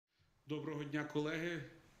Доброго дня, колеги.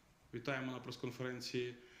 Вітаємо на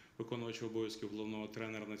прес-конференції виконувача обов'язків головного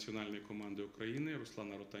тренера національної команди України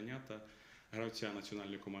Руслана Ротаня та гравця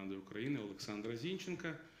національної команди України Олександра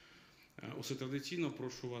Зінченка. Усе традиційно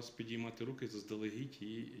прошу вас підіймати руки заздалегідь,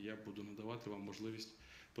 і я буду надавати вам можливість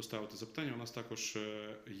поставити запитання. У нас також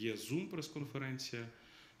є Zoom-прес-конференція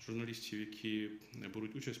журналістів, які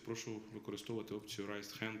беруть участь. Прошу використовувати опцію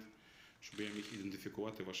Raised Hand, щоб я міг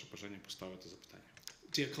ідентифікувати ваше бажання поставити запитання.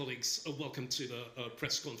 Dear colleagues, welcome to the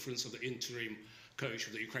press conference of the interim coach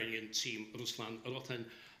of the Ukrainian team, Ruslan Rotань,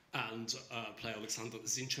 and player Alexander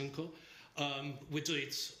Zінченко. We do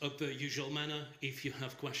it at the usual manner. If you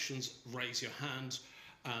have questions, raise your hand,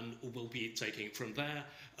 and we'll be taking it from there.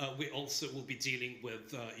 We also will be dealing with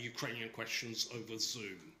Ukrainian questions over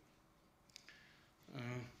Zoom.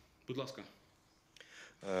 Будь ласка.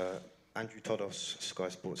 Andrew Todos, Sky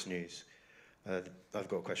Sports News. I've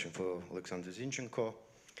got a question for Alexander Zinchenko.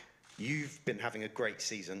 You've been having a great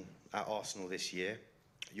season at Arsenal this year.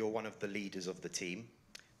 You're one of the leaders of the team.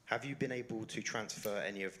 Have you been able to transfer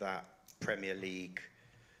any of that Premier League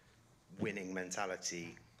winning mentality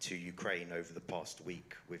to Ukraine over the past week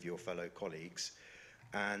with your fellow colleagues?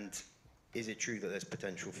 And is it true that there's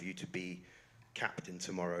potential for you to be captain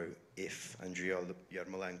tomorrow if Andrey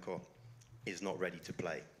Yarmоленко is not ready to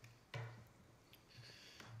play?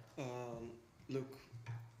 Look,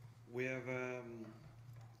 we have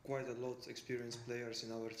quite a lot of experienced players in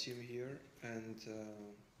our team here, and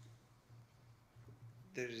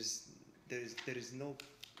there is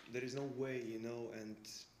no way, you know, and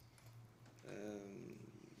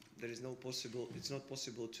there is no possible. It's not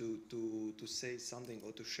possible to say something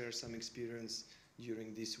or to share some experience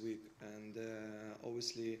during this week, and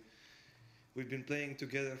obviously. We've been playing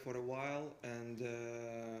together for a while, and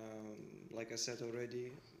like I said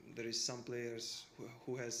already, there is some players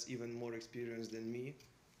who has even more experience than me.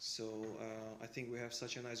 So I think we have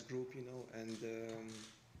such a nice group, you know, and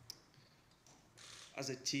as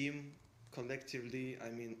a team, collectively, I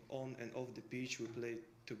mean, on and off the pitch, we play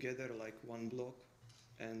together like one block,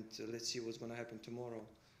 and let's see what's going to happen tomorrow.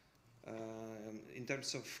 In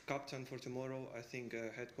terms of captain for tomorrow, I think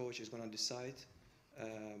head coach is going to decide.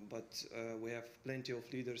 But we have plenty of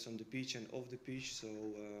leaders on the pitch and off the pitch, so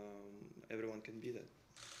everyone can be that.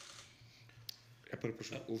 Я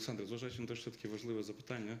перепрошую, Олександр, зважаючи на те, що це таке важливе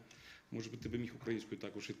запитання, може би ти би міг українською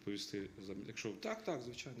також відповісти, якщо... Так,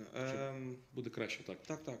 звичайно. Буде краще, так.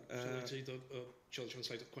 Так. Shall I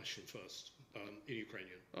translate the question first in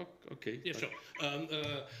Ukrainian? Окей. Yeah,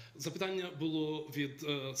 sure. Запитання було від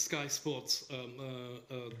Sky Sports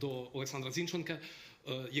до Олександра Зінченка,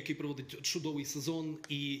 який проводить чудовий сезон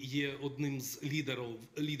і є одним з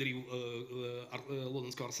лідерів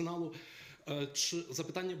лондонського Арсеналу.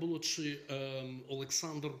 Запитання було, чи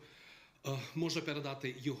Олександр може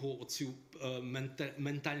передати його оцю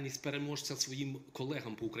ментальність переможця своїм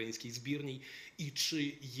колегам по українській збірній, і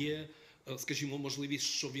чи є, скажімо, можливість,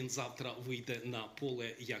 що він завтра вийде на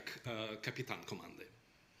поле як капітан команди?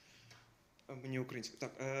 Мені українською.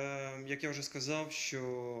 Так, як я вже сказав, що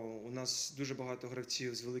у нас дуже багато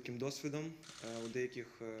гравців з великим досвідом, у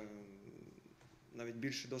деяких навіть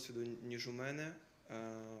більше досвіду, ніж у мене,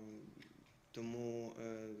 тому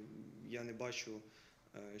я не бачу,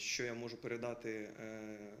 що я можу передати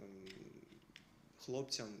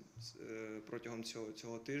хлопцям протягом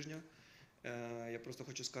цього тижня. Я просто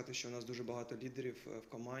хочу сказати, що у нас дуже багато лідерів в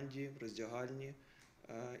команді, в роздягальні,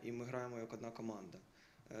 і ми граємо як одна команда.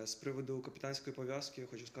 З приводу капітанської пов'язки я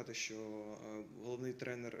хочу сказати, що головний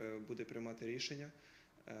тренер буде приймати рішення,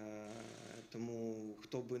 тому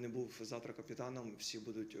хто би не був завтра капітаном, всі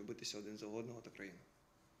будуть битися один за одного та країну.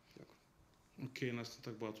 Дякую. Окей, у нас не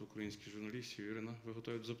так багато українських журналістів. Ірина, ви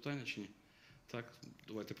готові до запитання чи ні? Так,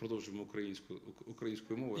 давайте продовжимо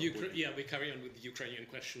українською мовою. Yeah, we carry on with the Ukrainian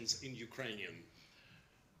questions in Ukrainian.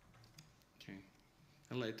 Okay.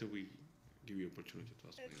 And later we give you opportunity to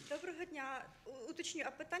ask. Доброго дня. Уточню,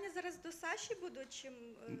 а питання зараз до Саші будуть, чим...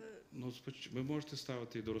 Ну, ви можете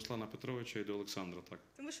ставити і до Руслана Петровича, і до Олександра, так?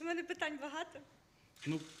 Тому що в мене питань багато.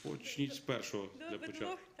 Ну, почніть з першого для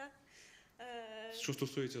початку. Так. Що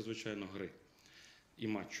стосується, звичайно, гри і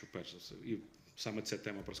матчу, перш за все. І саме це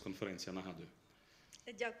тема прес-конференції, нагадую.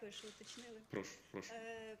 Дякую, що уточнили. Прошу.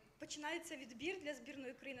 Починається відбір для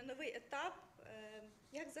збірної України, новий етап.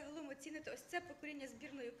 Як загалом оцінити ось це покоління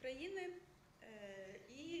збірної України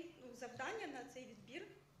і завдання на цей відбір?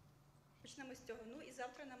 Почнемо з цього. Ну і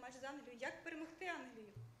завтра на матч з Англією. Як перемогти Англію?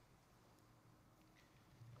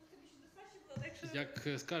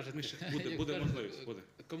 Як скажете, Буде можливість.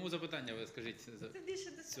 Кому запитання ви скажіть? Це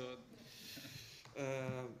більше до цього.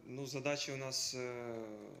 Ну, задача у нас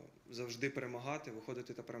завжди перемагати,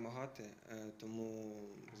 виходити та перемагати. Тому,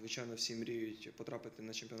 звичайно, всі мріють потрапити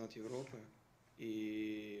на чемпіонат Європи.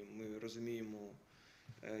 І ми розуміємо,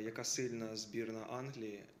 яка сильна збірна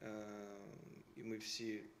Англії. І ми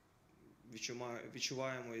всі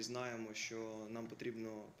відчуваємо і знаємо, що нам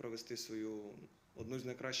потрібно провести одну з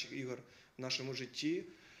найкращих ігор в нашому житті.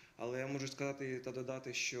 Але я можу сказати та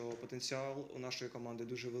додати, що потенціал у нашої команди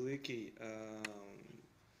дуже великий.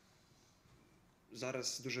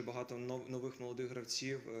 Зараз дуже багато нових молодих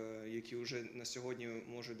гравців, які вже на сьогодні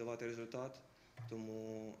можуть давати результат.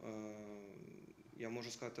 Тому я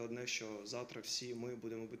можу сказати одне, що завтра всі ми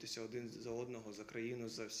будемо битися один за одного, за країну,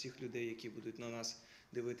 за всіх людей, які будуть на нас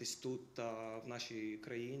дивитись тут та в нашій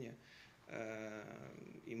країні.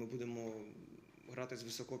 І ми будемо грати з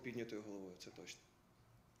високо піднятою головою, це точно.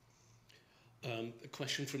 A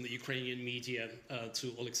question from the Ukrainian media to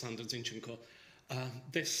Alexander Zinchenko.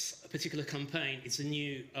 This particular campaign is a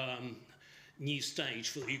new stage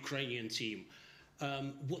for the Ukrainian team.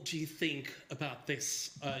 What do you think about this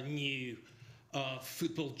new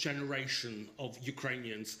football generation of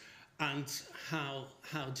Ukrainians, and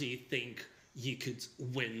how do you think you could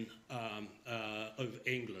win over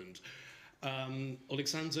England?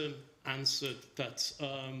 Alexander answered that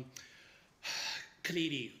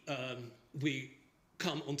clearly we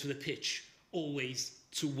come onto the pitch always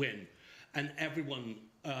to win, and everyone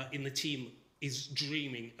in the team is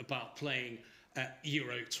dreaming about playing at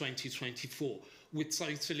Euro 2024. We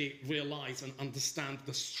totally realise and understand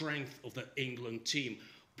the strength of the England team,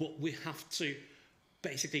 but we have to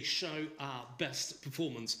basically show our best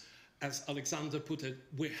performance. As Alexander put it,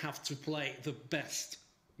 we have to play the best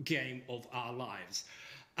game of our lives.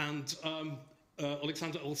 And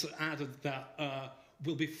Alexander also added that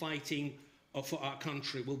we'll be fighting for our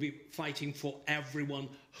country, we'll be fighting for everyone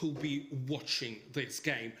who'll be watching this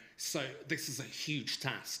game. So this is a huge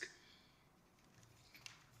task.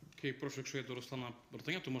 Окей, прошу, якщо є до Руслана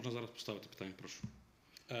Ротаня, то можна зараз поставити питання, прошу.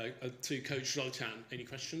 To Coach Rotan,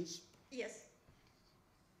 any questions? Yes.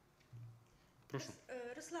 Прошу.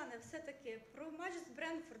 Руслане, все-таки про матч з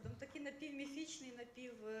Брентфордом, такий напівміфічний,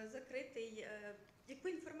 напівзакритий. Яку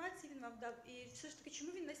інформацію він вам дав? І все ж таки,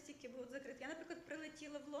 чому він настільки був закритий? Я, наприклад,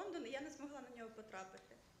 прилетіла в Лондон, і я не змогла на нього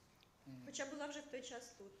потрапити. Хоча була вже в той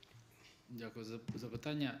час тут. Дякую за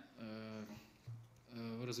запитання.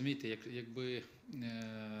 Ви розумієте, якби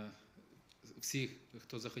всі,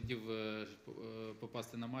 хто захотів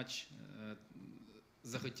попасти на матч,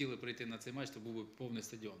 захотіли прийти на цей матч, то був би повний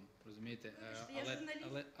стадіон, розумієте?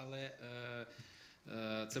 Але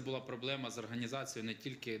це була проблема з організацією не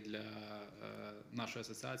тільки для нашої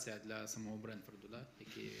асоціації, а для самого Брентфорду, да?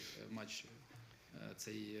 Який матч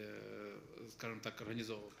цей, скажімо так,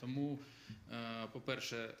 організовував. Тому,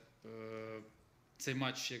 по-перше, цей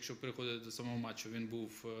матч, якщо переходити до самого матчу, він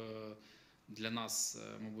був для нас,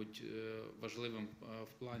 мабуть, важливим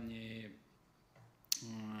в плані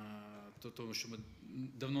того, що ми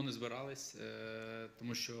давно не збирались,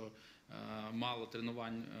 тому що мало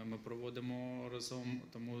тренувань ми проводимо разом,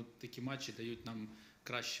 тому такі матчі дають нам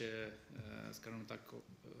краще, скажімо так,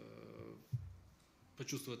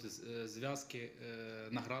 почувствувати зв'язки,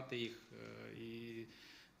 награти їх і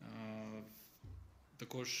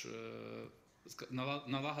також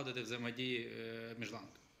налагодити взаємодії між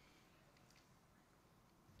ланками.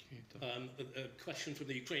 A question from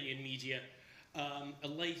the Ukrainian media. A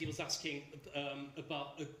lady was asking about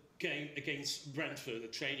a game against Brentford,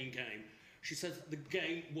 a training game. She said the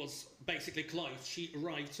game was basically closed. She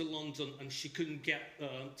arrived to London and she couldn't get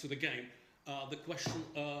to the game. The question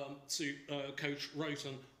to Coach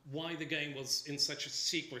Rotань, why the game was in such a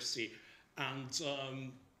secrecy, and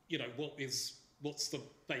you know, what's the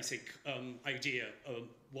basic idea?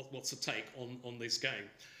 What's the take on this game?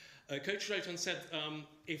 Coach Rotань said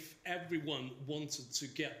if everyone wanted to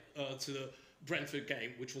get to the Brentford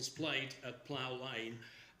game, which was played at Plough Lane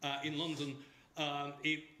in London,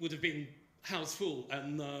 it would have been house full,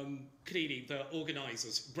 and clearly the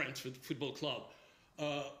organisers, Brentford Football Club,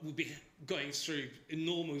 would be going through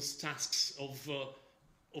enormous tasks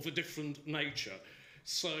of a different nature.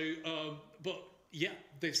 So, but yeah,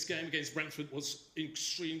 this game against Brentford was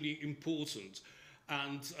extremely important,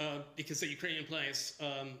 and because the Ukrainian players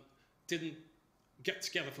didn't get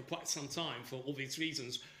together for quite some time for obvious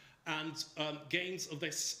reasons, and games of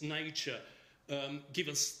this nature give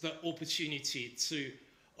us the opportunity to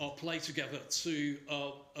play together, to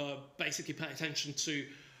basically pay attention to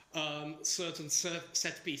certain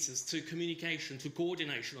set pieces, to communication, to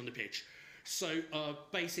coordination on the pitch. So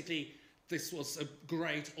basically this was a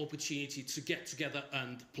great opportunity to get together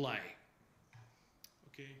and play.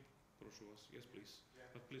 Окей, прошу. прошу вас. Yes, please.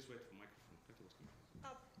 But please wait for microphone. Дайте, будь ласка. А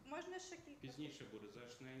можна ще кілька? Пізніше буде,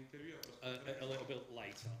 зараз не інтерв'ю, а просто... A little bit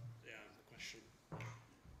later. Yeah, the question.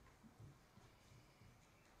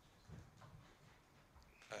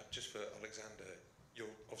 Just for Alexander,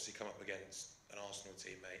 you'll obviously come up against an Arsenal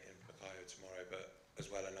teammate in Bukayo tomorrow, but as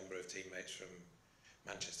well a number of teammates from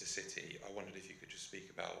Manchester City. I wondered if you could just speak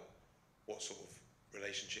about what sort of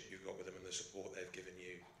relationship you've got with them and the support they've given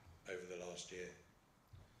you over the last year.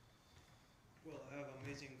 Well, I have an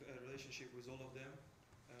amazing relationship with all of them.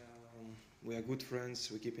 We are good friends.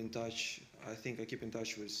 We keep in touch. I think I keep in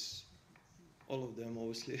touch with all of them,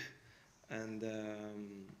 obviously, and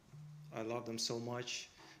I love them so much.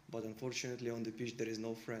 But unfortunately, on the pitch there is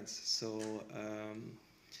no friends. So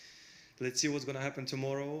let's see what's going to happen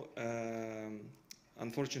tomorrow.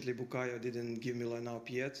 Unfortunately, Bukayo didn't give me line-up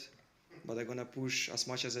yet, but I'm going to push as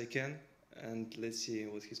much as I can, and let's see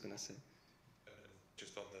what he's going to say.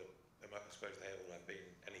 Just on the, I suppose they all have been,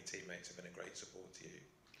 any teammates have been a great support to you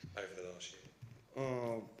over the last year.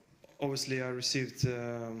 Obviously,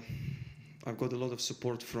 I've got a lot of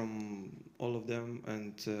support from all of them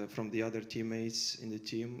and from the other teammates in the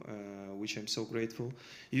team, which I'm so grateful.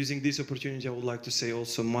 Using this opportunity, I would like to say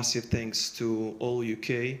also massive thanks to all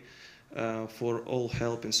UK for all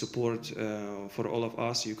help and support for all of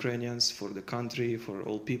us Ukrainians, for the country, for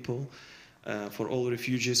all people, for all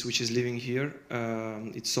refugees which is living here.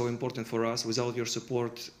 It's so important for us. Without your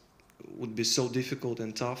support, it would be so difficult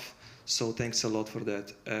and tough. So thanks a lot for that.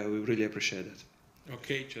 We really appreciate it.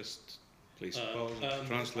 Okay, just please pause.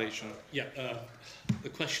 Translation. The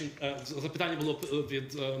question, запитання було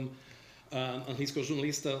від англійського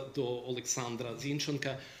журналіста до Олександра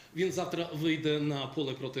Зінченка. Він завтра вийде на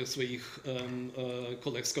поле проти своїх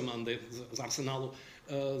колег з команди з Арсеналу.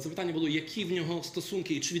 Запитання було, які в нього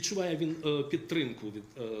стосунки і чи відчуває він підтримку від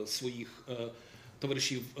своїх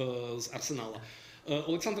товаришів з Арсенала.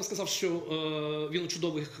 Олександр сказав, що він у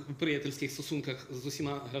чудових приятельських стосунках з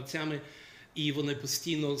усіма гравцями, і вони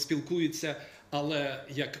постійно спілкуються, але,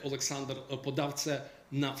 як Олександр подав це,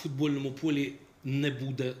 на футбольному полі не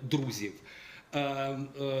буде друзів.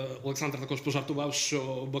 Олександр також пожартував,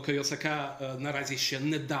 що Бакайо Сака наразі ще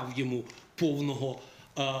не дав йому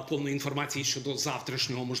повної інформації щодо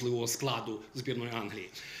завтрашнього можливого складу збірної Англії.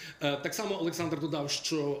 Так само Олександр додав,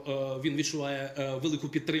 що він відчуває велику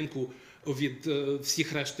підтримку від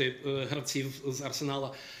всіх решти гравців з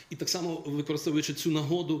Арсенала. І так само, використовуючи цю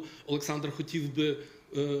нагоду, Олександр хотів би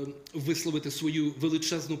висловити свою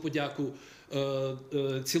величезну подяку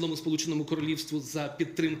цілому Сполученому Королівству за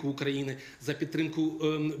підтримку України, за підтримку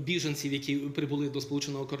біженців, які прибули до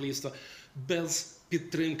Сполученого Королівства. Без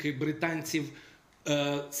підтримки британців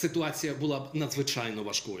ситуація була б надзвичайно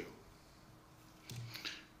важкою.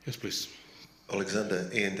 Yes, please. Alexander,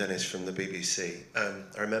 Ian Dennis from the BBC.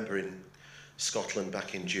 I remember in Scotland back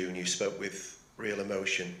in June you spoke with real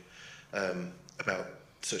emotion about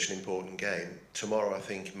such an important game. Tomorrow, I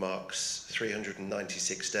think, marks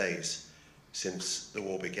 396 days since the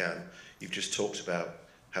war began. You've just talked about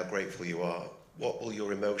how grateful you are. What will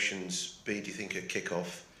your emotions be, do you think, at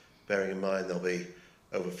kick-off, bearing in mind there'll be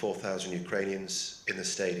over 4,000 Ukrainians in the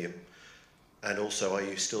stadium? And also, are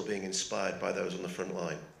you still being inspired by those on the front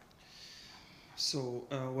line? So,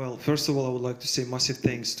 well, first of all, I would like to say massive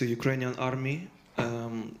thanks to Ukrainian army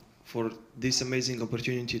for this amazing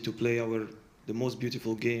opportunity to play the most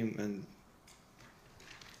beautiful game and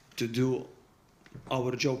to do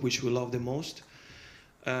our job which we love the most.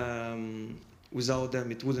 Without them,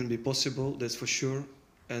 it wouldn't be possible, that's for sure.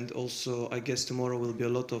 And also, I guess tomorrow will be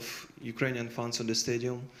a lot of Ukrainian fans on the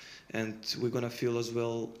stadium, and we're gonna feel as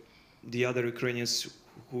well the other Ukrainians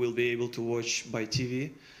who will be able to watch by TV.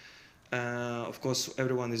 Of course,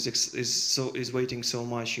 everyone is waiting so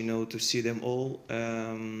much, to see them all,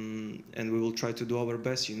 and we will try to do our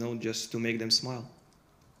best, just to make them smile.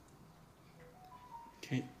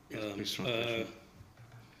 Okay. Yes, please.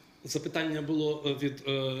 Запитання було від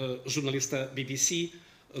журналіста BBC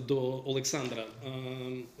до Олександра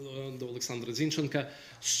Зінченка,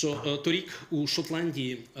 що торік у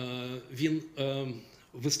Шотландії він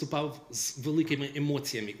виступав з великими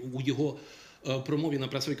емоціями. У його промові на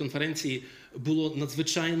пресовій конференції було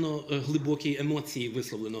надзвичайно глибокі емоції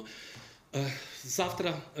висловлено.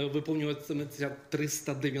 Завтра виповнюватиметься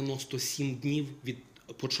 397 днів від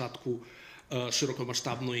початку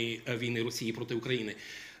широкомасштабної війни Росії проти України.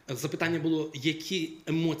 Запитання було, які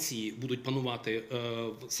емоції будуть панувати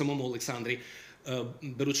в самому Олександрі,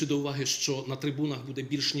 беручи до уваги, що на трибунах буде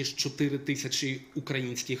більш ніж 4 тисячі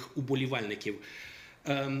українських уболівальників.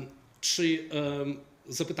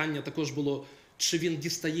 Запитання також було, чи він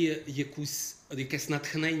дістає якесь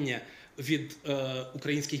натхнення від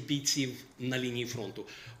українських бійців на лінії фронту.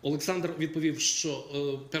 Олександр відповів, що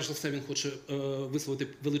перш за все він хоче висловити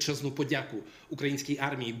величезну подяку українській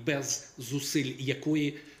армії, без зусиль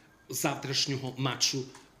якої завтрашнього матчу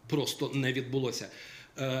просто не відбулося.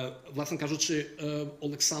 Власне кажучи,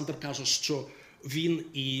 Олександр каже, що він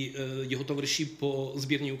і його товариші по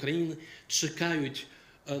збірній України чекають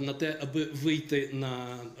на те, аби вийти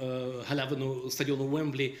на галявину стадіону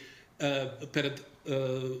Вемблі перед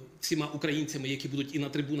всіма українцями, які будуть і на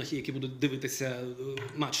трибунах, і які будуть дивитися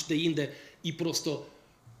матч де-інде, і просто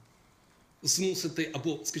змусити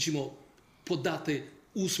або, скажімо, подати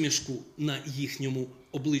усмішку на їхньому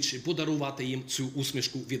обличчі, подарувати їм цю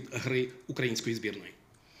усмішку від гри української збірної.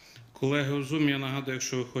 Колеги у Zoom, я нагадую,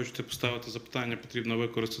 якщо ви хочете поставити запитання, потрібно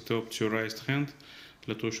використати опцію Raised Hand,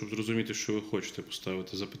 для того, щоб зрозуміти, що ви хочете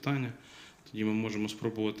поставити запитання. Тоді ми можемо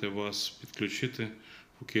спробувати вас підключити,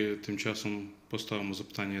 поки тим часом поставимо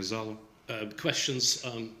запитання із залу. Questions,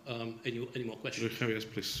 any more questions? Yes,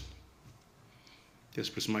 please. Yes,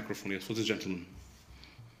 please, microphone, yes, for the gentleman.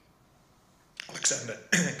 Alexander,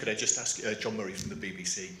 could I just ask, John Murray from the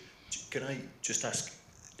BBC, can I just ask,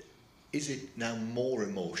 is it now more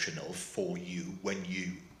emotional for you when you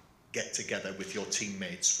get together with your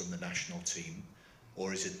teammates from the national team, or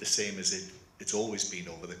is it the same as it's always been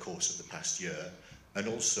over the course of the past year? And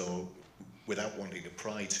also, without wanting to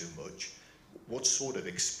pry too much, what sort of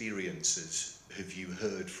experiences have you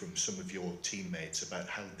heard from some of your teammates about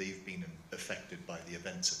how they've been affected by the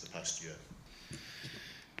events of the past year?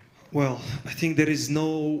 Well, I think there is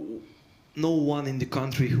no one in the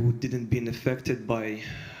country who didn't been affected by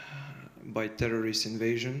terrorist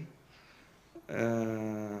invasion.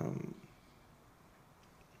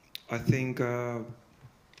 I think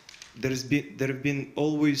there have been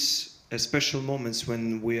always special moments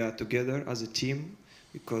when we are together as a team,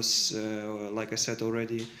 because like I said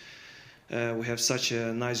already, we have such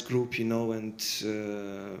a nice group, you know, and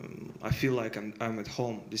I feel like I'm at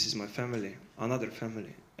home. This is my family, another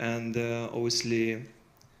family. And obviously,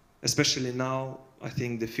 especially now, I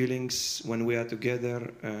think the feelings when we are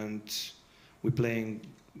together and we're playing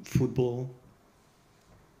football,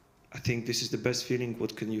 I think this is the best feeling.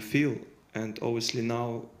 What can you feel? And obviously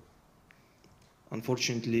now,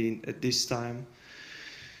 unfortunately, at this time,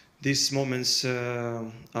 these moments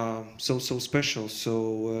are so special.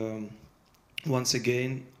 So once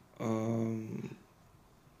again,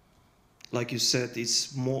 like you said,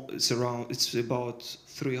 it's about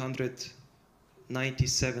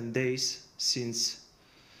 397 days since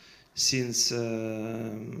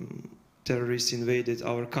terrorists invaded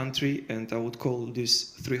our country, and I would call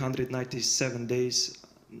this 397 days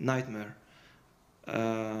nightmare.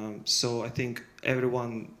 So I think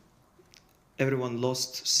everyone in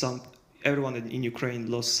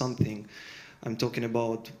Ukraine lost something. I'm talking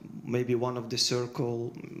about maybe one of the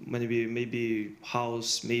circle, maybe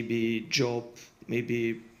house, maybe job,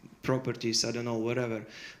 maybe properties, I don't know, whatever.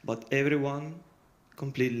 But everyone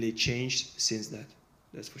completely changed since that.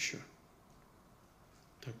 That's for sure.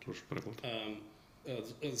 Так, прошу переклад.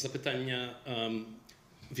 Запитання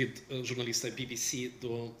від журналіста BBC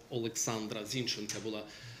до Олександра Зінченка було,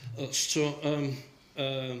 що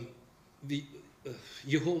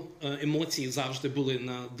його емоції завжди були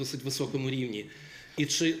на досить високому рівні. І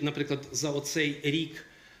чи, наприклад, за оцей рік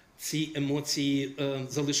ці емоції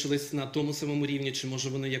залишились на тому самому рівні, чи може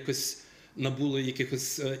вони якось набули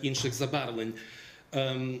якихось інших забарвлень?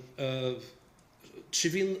 Чи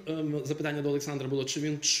він, запитання до Олександра було, чи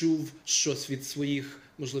він чув щось від своїх,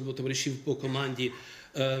 можливо, товаришів по команді,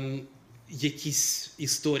 якісь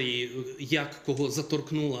історії, як кого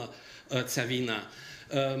заторкнула ця війна?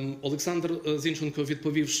 Олександр Зінченко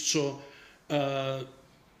відповів, що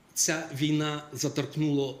ця війна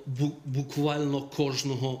заторкнула буквально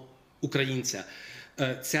кожного українця.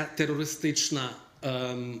 Ця терористична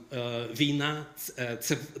війна,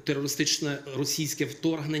 це терористичне російське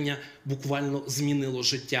вторгнення буквально змінило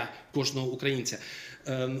життя кожного українця.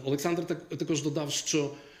 Олександр також додав,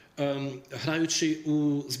 що граючи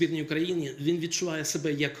у збірній України, він відчуває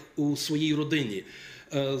себе як у своїй родині.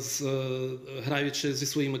 Граючи зі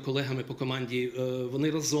своїми колегами по команді,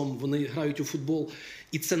 вони разом, вони грають у футбол.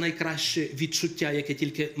 І це найкраще відчуття, яке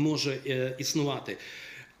тільки може існувати.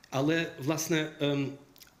 Але, власне,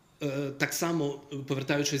 так само,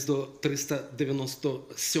 повертаючись до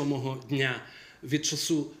 397-го дня від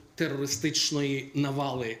часу терористичної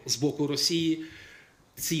навали з боку Росії,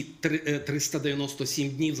 ці 397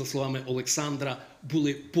 днів, за словами Олександра,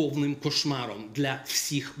 були повним кошмаром для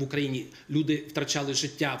всіх в Україні. Люди втрачали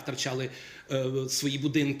життя, втрачали свої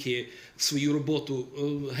будинки, свою роботу,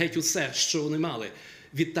 геть усе, що вони мали.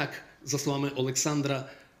 Відтак, за словами Олександра,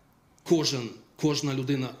 кожна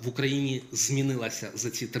людина в Україні змінилася за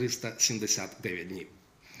ці 379 днів.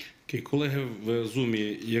 Окей, колеги в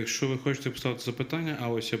Зумі, якщо ви хочете поставити запитання, а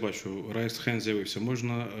ось я бачу, Raised Hand з'явився,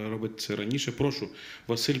 можна робити це раніше. Прошу,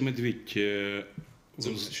 Василь Медвідь,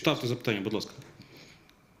 ставте запитання, будь ласка.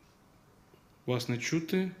 Вас не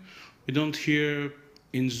чути. We don't hear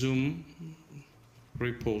in Zoom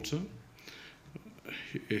reporter.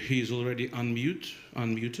 He is already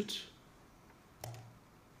unmuted.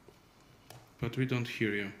 But we don't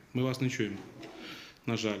hear you. Ми вас не чуємо,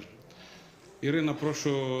 на жаль. Ірина,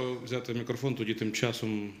 прошу взяти мікрофон, тоді тим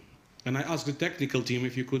часом. And I ask the technical team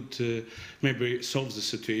if you could maybe solve the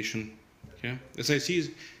situation. Okay? As I see,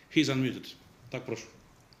 he's unmuted. Так, прошу.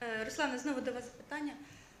 Руслане, знову до вас запитання.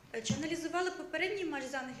 Чи аналізували попередній матч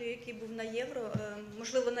з Англією, який був на Євро?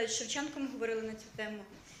 Можливо, навіть з Шевченком говорили на цю тему.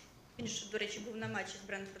 Він ж, до речі, був на матчі з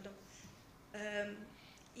Брентфордом.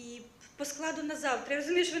 І по складу на завтра. Я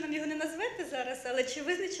розумію, що ви нам його не назвете зараз, але чи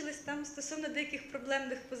визначились там стосовно деяких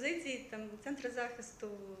проблемних позицій, там центр захисту,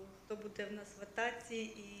 хто буде в нас в атаці,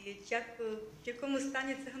 і в якому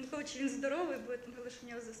стані Циганков, чи він здоровий, бо там говорили, що в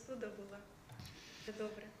нього застуда була. Все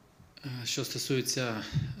добре. Що стосується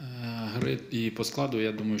гри і по складу,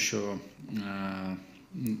 я думаю, що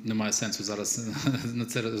немає сенсу зараз на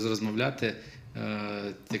це розмовляти.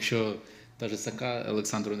 Якщо навіть Сака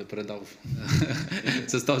Олександру не передав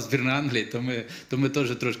состав збірної Англії, то ми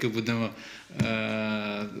теж трошки будемо,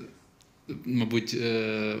 мабуть,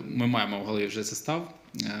 ми маємо в голові вже состав,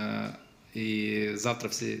 і завтра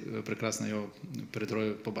всі прекрасно його перед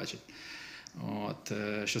грою побачать.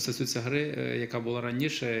 Що стосується гри, яка була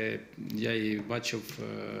раніше, я її бачив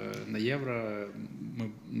на Євро,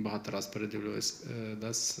 ми багато разів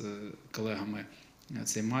передивлювалися з колегами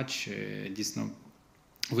цей матч. Дійсно,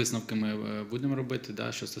 висновки ми будемо робити,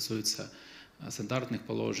 що стосується стандартних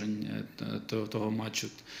положень того матчу,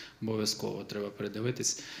 обов'язково треба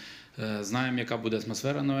передивитись. Знаємо, яка буде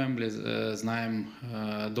атмосфера на Вемблі, знаємо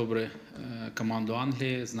добре команду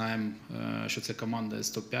Англії, знаємо, що це команда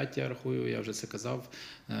з топ-5, я рахую, я вже це казав.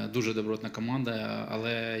 Дуже добротна команда,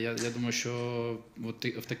 але я думаю, що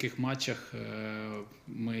в таких матчах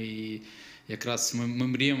ми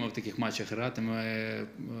мріємо в таких матчах грати, ми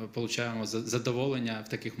отримуємо задоволення в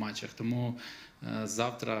таких матчах. Тому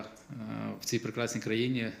завтра в цій прекрасній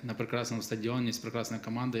країні, на прекрасному стадіоні з прекрасною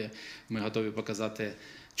командою ми готові показати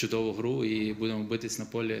чудову гру і будемо битись на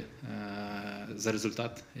полі за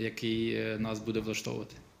результат, який нас буде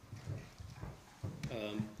влаштовувати.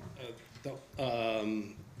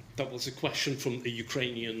 That was a question from the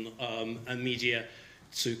Ukrainian media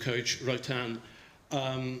to Coach Rotань.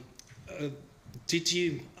 Did you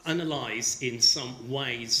analyze in some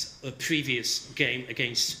ways a previous game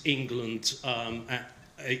against England at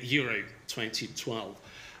Euro 2012?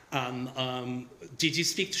 Did you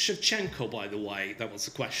speak to Shevchenko, by the way? That was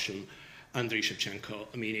the question, Andriy Shevchenko,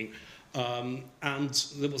 meaning. And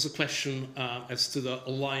there was a question as to the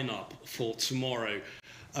lineup for tomorrow.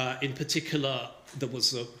 In particular, there was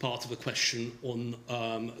a part of the question on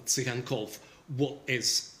Tsigankov. What is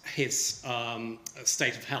his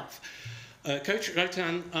state of health? Coach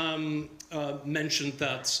Rotань mentioned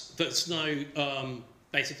that there's no,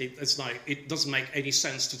 basically, it doesn't make any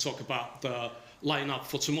sense to talk about the lineup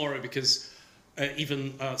for tomorrow because even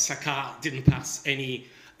Saka didn't pass any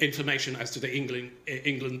information as to the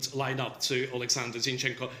England lineup to Alexander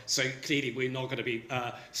Zінченко. So clearly we're not going to be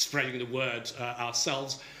spreading the word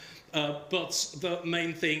ourselves. But the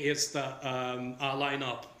main thing is that our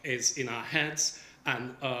lineup is in our heads, and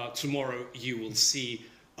tomorrow you will see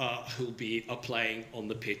who'll be playing on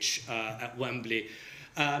the pitch at Wembley.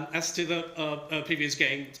 As to the previous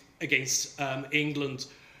game against England,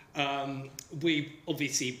 we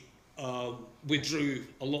obviously withdrew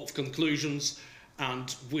a lot of conclusions, and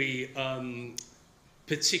we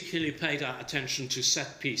particularly paid our attention to set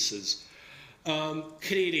pieces.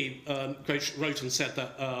 Clearly, Coach Rotань said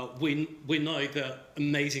that we know the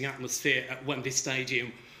amazing atmosphere at Wembley Stadium.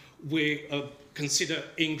 We consider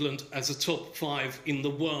England as a top 5 in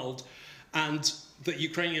the world, and the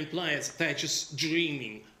Ukrainian players, they're just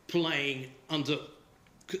dreaming, playing under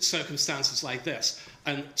circumstances like this.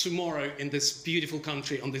 And tomorrow in this beautiful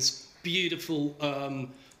country, on this beautiful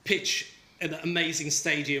pitch, an amazing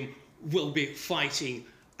stadium, we'll be fighting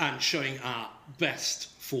and showing our best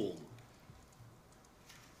form.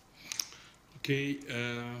 Окей.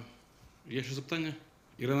 Є ще запитання?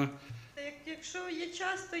 Ірина? Якщо є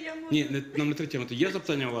час, то я можу... Ні, нам не треба тягнути. Є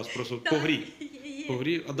запитання у вас просто по грі? Є. По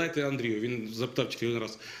грі? А дайте Андрію, він запитав тільки один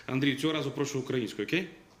раз. Андрій, цього разу прошу українською, окей?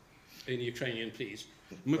 In Ukrainian, please.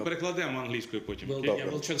 Ми перекладемо англійською потім. We'll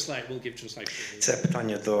give translation. Це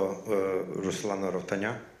питання до Руслана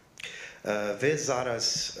Ротаня. Ви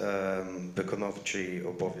зараз виконавчий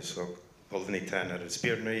обов'язок, головний тренер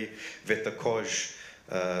збірної, ви також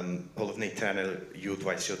головний тренер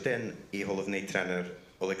Ю-21 і головний тренер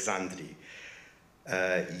Олександрії.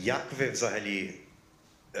 Як ви взагалі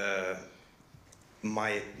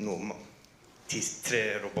маєте ті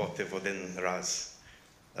три роботи в один раз?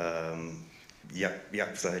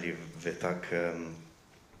 Як взагалі ви так...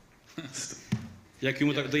 Як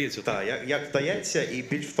йому так вдається? Так, як вдається, і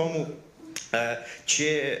більш в тому,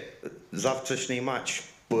 чи завтрашній матч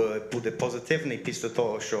буде позитивний після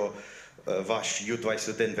того, що ваш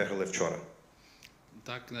Ю-21 виграли вчора?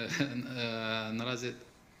 Так, наразі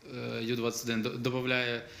Ю-21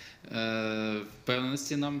 додає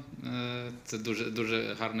впевненості нам, це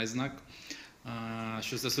дуже гарний знак.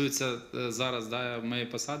 Що стосується зараз моєї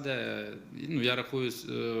посади, я рахую,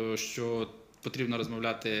 що потрібно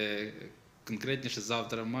розмовляти конкретніше.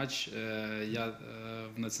 Завтра матч, я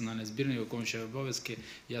в національній збірні, виконуючий обов'язки,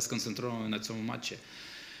 я сконцентрований на цьому матчі.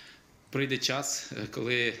 Прийде час,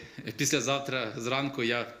 коли післязавтра зранку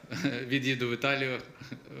я від'їду в Італію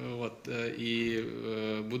і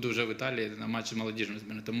буду вже в Італії на матчі молодіжної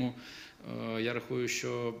збірної. Тому я рахую,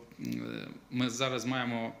 що ми зараз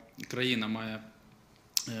маємо, країна має,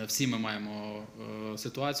 всі ми маємо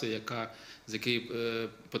ситуацію, з якої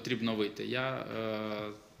потрібно вийти. Я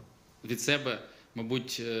від себе,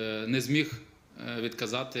 мабуть, не зміг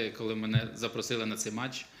відказати, коли мене запросили на цей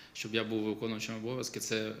матч, щоб я був виконуючим обов'язки.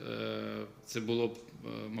 Це було б,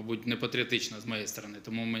 мабуть, не патріотично з моєї сторони,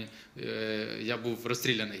 тому я був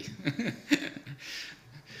розстріляний.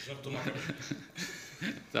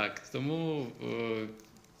 Так, тому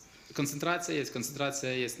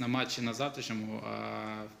концентрація є на матчі на завтрашньому,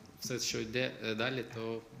 а все, що йде далі,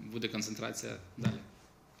 то буде концентрація далі.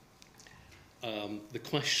 The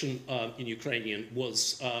question in Ukrainian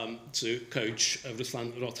was to coach Ruslan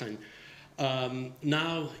Rotань.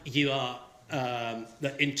 Now you are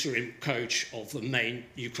the interim coach of the main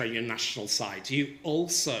Ukrainian national side. You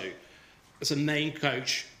also, as a main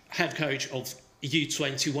coach, head coach of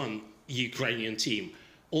U21 Ukrainian team.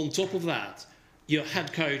 On top of that, you're head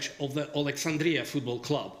coach of the Alexandria football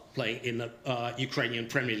club playing in the Ukrainian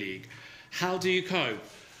Premier League. How do you cope?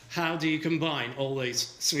 How do you combine all these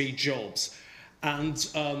three jobs? And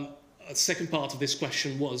a second part of this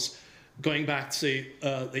question was going back to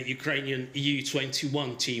the Ukrainian U21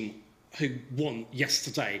 team who won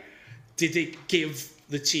yesterday. Did it give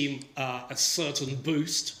the team a certain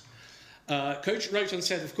boost? Coach Rotань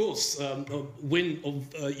said, of course, a win of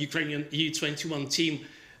Ukrainian U21 team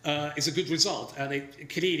is a good result, and it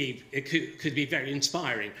could be very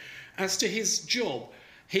inspiring. As to his job,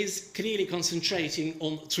 he's clearly concentrating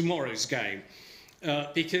on tomorrow's game,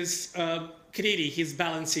 because clearly he's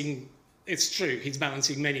balancing, it's true, he's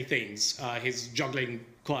balancing many things. He's juggling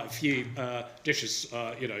quite a few dishes,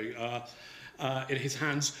 in his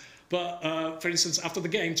hands. But, for instance, after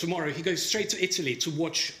the game tomorrow, he goes straight to Italy to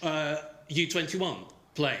watch U21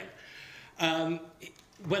 playing.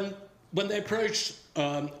 When they approached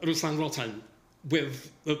Ruslan Rotань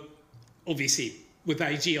obviously with the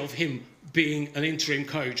idea of him being an interim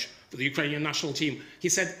coach for the Ukrainian national team, he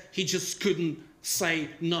said he just couldn't say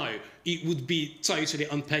no. It would be totally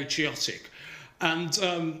unpatriotic. And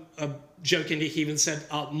jokingly, he even said,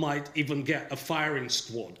 I might even get a firing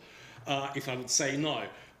squad if I would say no.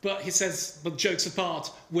 But he says, but jokes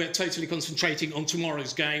apart, we're totally concentrating on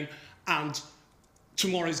tomorrow's game, and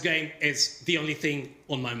tomorrow's game is the only thing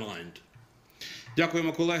on my mind.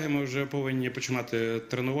 Дякуємо, колеги. Ми вже повинні починати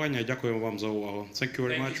тренування. Дякуємо вам за увагу. Thank you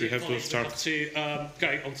very much. We have to start. To go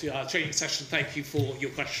on to our training session. Thank you for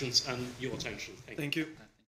your questions and your attention. Thank you.